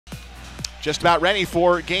just about ready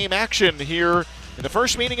for game action here in the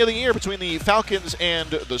first meeting of the year between the Falcons and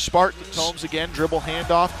the Spartans. Holmes again, dribble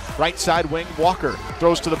handoff, right side wing, Walker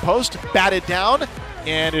throws to the post, batted down,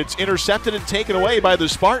 and it's intercepted and taken away by the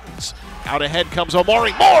Spartans. Out ahead comes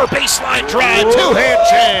Omari Moore, baseline drive, two-hand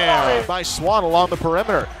jam by Swan along the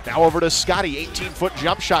perimeter. Now over to Scotty, 18-foot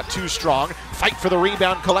jump shot, too strong. Fight for the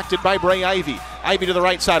rebound collected by Bray Ivy. Ivy to the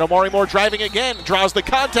right side, Omari Moore driving again, draws the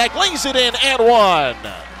contact, lays it in, and one.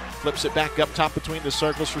 Flips it back up top between the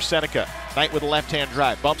circles for Seneca. Knight with a left-hand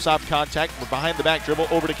drive, bumps off contact, behind the back dribble,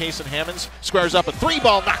 over to Kason Hammonds, squares up a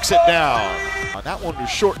three-ball, knocks it down. That one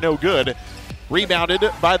was short, no good. Rebounded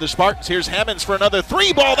by the Spartans. Here's Hammonds for another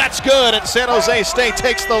three-ball, that's good, and San Jose State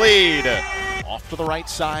takes the lead. Off to the right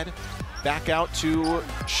side, back out to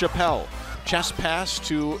Chappelle. Chest pass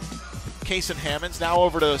to Kason Hammonds, now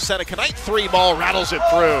over to Seneca Knight, three-ball, rattles it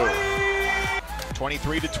through.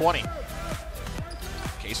 23-20.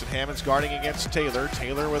 Kason Hammonds guarding against Taylor.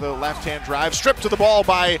 Taylor with a left-hand drive. Stripped to the ball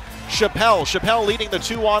by Chappelle. Chappelle leading the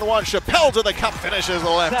 2-on-1. Chappelle to the cup, finishes the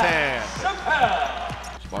left hand.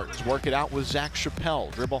 Spartans work it out with Zach Chappelle.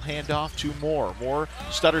 Dribble handoff to Moore. Moore,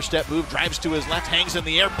 stutter step move, drives to his left, hangs in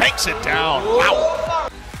the air, banks it down. Wow!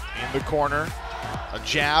 In the corner. A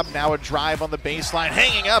jab, now a drive on the baseline,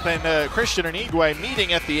 hanging up, and Christian Anigwe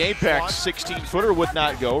meeting at the apex. 16-footer would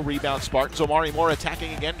not go. Rebound Spartans. Omari Moore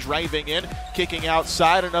attacking again, driving in, kicking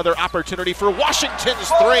outside. Another opportunity for Washington's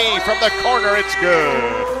three from the corner. It's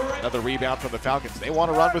good. Another rebound from the Falcons. They want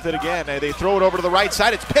to run with it again. They throw it over to the right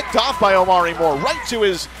side. It's picked off by Omari Moore, right to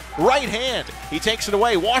his right hand. He takes it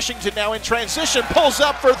away. Washington now in transition, pulls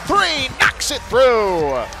up for three, knocks it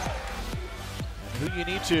through. And who you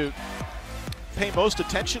need to pay most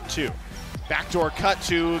attention to. Backdoor cut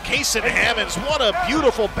to Kason Hammonds. What a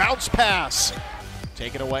beautiful bounce pass.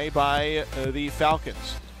 Taken away by the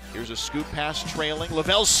Falcons. Here's a scoop pass trailing.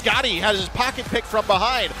 Lavelle Scotty has his pocket pick from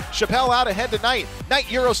behind. Chappelle out ahead to Knight.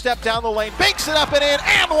 Knight Euro step down the lane, banks it up and in,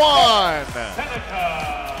 and one!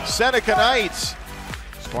 Seneca Knight.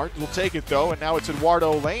 Spartans will take it though, and now it's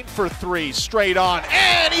Eduardo Lane for three, straight on,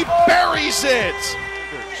 and he buries it!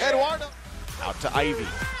 Eduardo. Out to Ivy.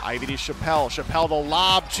 Ivy to Chappelle. Chappelle the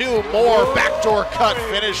lob to Moore. Backdoor cut,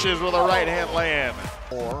 finishes with a right-hand lay-in.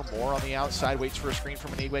 Moore on the outside, waits for a screen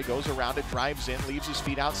from Anigwe, goes around it, drives in, leaves his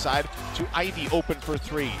feet outside to Ivy, open for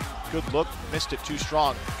three. Good look, missed it, too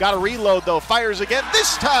strong. Got to reload though, fires again,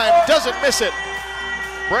 this time doesn't miss it.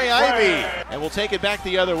 Bray Ivy, and we'll take it back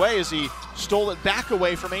the other way as he stole it back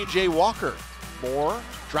away from A.J. Walker. Moore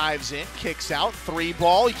drives in, kicks out, three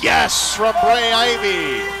ball, yes, from Bray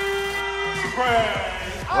Ivy.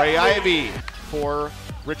 Bray Ivy for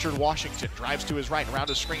Richard Washington. Drives to his right, around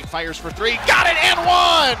his screen, fires for three. Got it and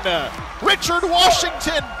one! Richard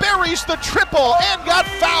Washington buries the triple and got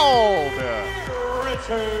fouled.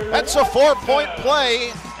 That's a 4-point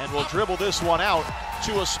play, and we'll dribble this one out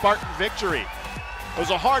to a Spartan victory. It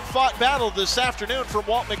was a hard-fought battle this afternoon from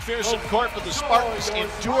Walt McPherson Court, but the Spartans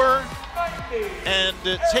endure and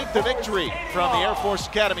take the victory from the Air Force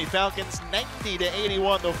Academy Falcons.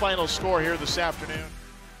 90-81 the final score here this afternoon.